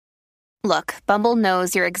Look, Bumble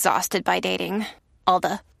knows you're exhausted by dating. All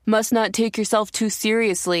the must not take yourself too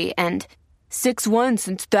seriously and 6'1"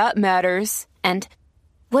 since that matters. And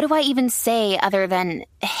what do I even say other than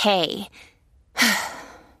hey?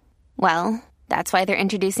 Well, that's why they're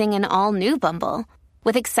introducing an all-new Bumble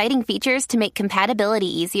with exciting features to make compatibility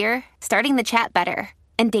easier, starting the chat better,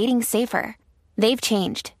 and dating safer. They've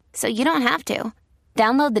changed, so you don't have to.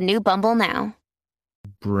 Download the new Bumble now.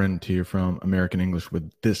 Brent here from American English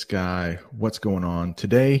with This Guy. What's going on?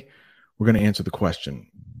 Today, we're going to answer the question,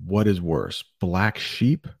 what is worse, black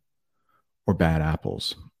sheep or bad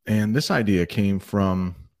apples? And this idea came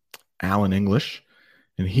from Alan English,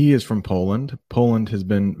 and he is from Poland. Poland has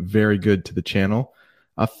been very good to the channel.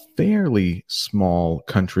 A fairly small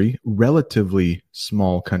country, relatively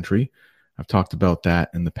small country. I've talked about that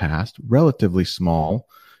in the past. Relatively small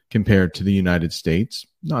compared to the United States.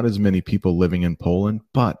 Not as many people living in Poland,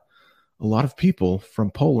 but a lot of people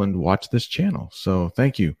from Poland watch this channel. So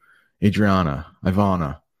thank you, Adriana,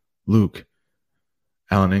 Ivana, Luke,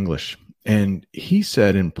 Alan English. And he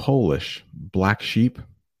said in Polish, black sheep,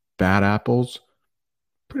 bad apples,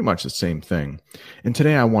 pretty much the same thing. And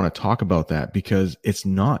today I want to talk about that because it's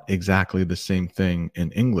not exactly the same thing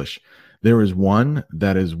in English. There is one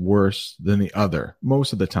that is worse than the other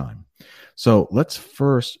most of the time. So let's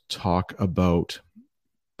first talk about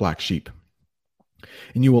black sheep.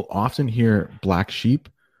 And you will often hear black sheep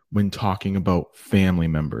when talking about family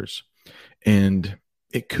members. And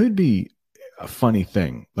it could be a funny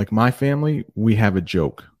thing. Like my family, we have a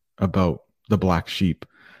joke about the black sheep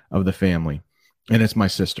of the family. And it's my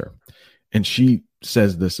sister. And she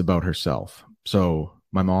says this about herself. So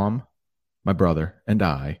my mom, my brother, and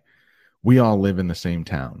I, we all live in the same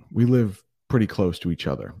town. We live pretty close to each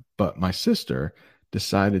other. But my sister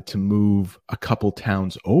decided to move a couple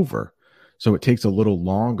towns over. So it takes a little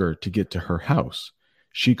longer to get to her house.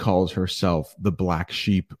 She calls herself the black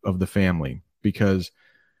sheep of the family because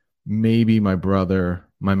maybe my brother,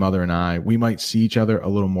 my mother, and I, we might see each other a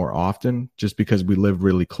little more often just because we live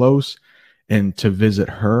really close. And to visit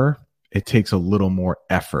her, it takes a little more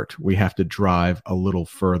effort. We have to drive a little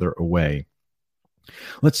further away.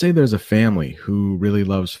 Let's say there's a family who really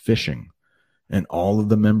loves fishing, and all of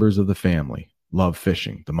the members of the family love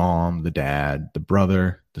fishing. The mom, the dad, the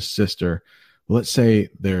brother, the sister. Let's say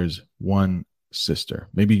there's one sister,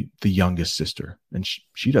 maybe the youngest sister, and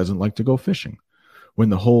she doesn't like to go fishing. When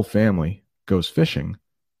the whole family goes fishing,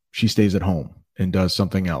 she stays at home and does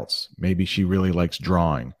something else. Maybe she really likes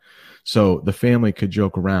drawing. So the family could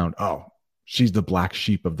joke around, oh, she's the black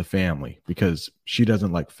sheep of the family because she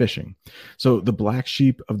doesn't like fishing. So the black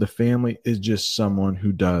sheep of the family is just someone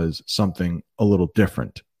who does something a little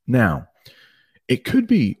different. Now, it could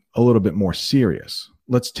be a little bit more serious.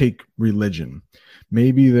 Let's take religion.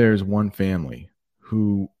 Maybe there's one family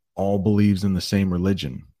who all believes in the same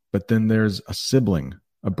religion, but then there's a sibling,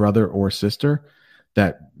 a brother or sister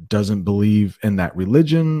that doesn't believe in that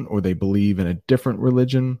religion, or they believe in a different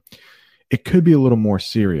religion. It could be a little more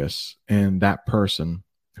serious, and that person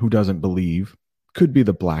who doesn't believe could be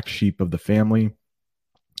the black sheep of the family,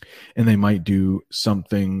 and they might do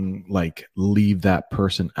something like leave that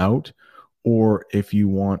person out, or if you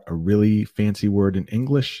want a really fancy word in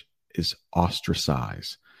English, is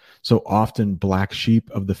ostracize. So often black sheep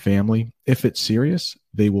of the family, if it's serious,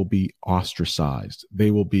 they will be ostracized. They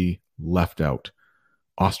will be left out.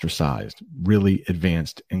 Ostracized, really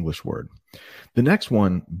advanced English word. The next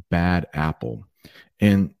one, bad apple.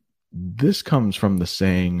 And this comes from the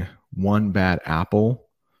saying, one bad apple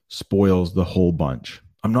spoils the whole bunch.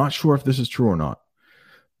 I'm not sure if this is true or not,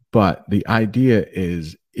 but the idea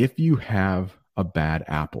is if you have a bad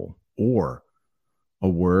apple or a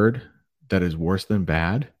word that is worse than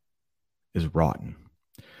bad is rotten.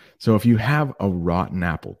 So if you have a rotten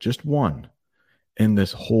apple, just one, in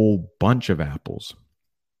this whole bunch of apples,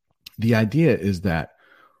 the idea is that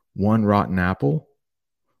one rotten apple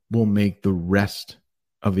will make the rest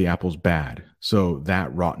of the apples bad. So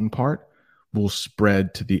that rotten part will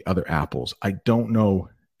spread to the other apples. I don't know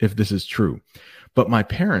if this is true, but my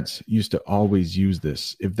parents used to always use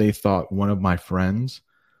this. If they thought one of my friends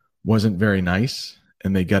wasn't very nice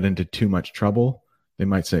and they got into too much trouble, they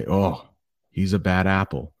might say, oh, he's a bad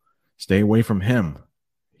apple. Stay away from him.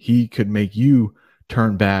 He could make you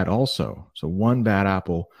turn bad also. So one bad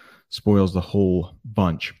apple spoils the whole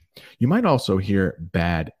bunch. You might also hear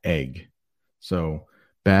bad egg. So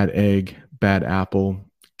bad egg, bad apple,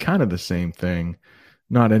 kind of the same thing.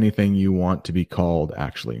 Not anything you want to be called,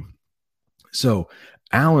 actually. So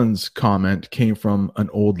Alan's comment came from an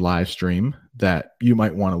old live stream that you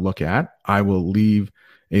might want to look at. I will leave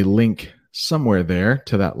a link somewhere there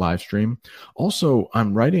to that live stream. Also,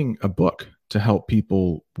 I'm writing a book to help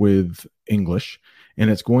people with English, and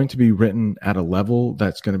it's going to be written at a level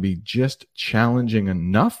that's going to be just challenging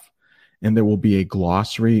enough. And there will be a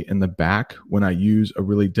glossary in the back when I use a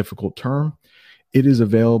really difficult term. It is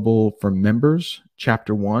available for members,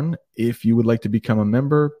 Chapter 1. If you would like to become a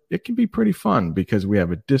member, it can be pretty fun because we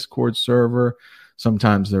have a Discord server.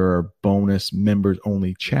 Sometimes there are bonus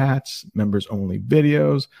members-only chats, members-only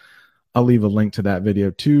videos. I'll leave a link to that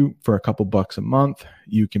video too. For a couple bucks a month,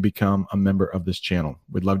 you can become a member of this channel.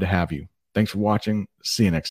 We'd love to have you. Thanks for watching. See you next time.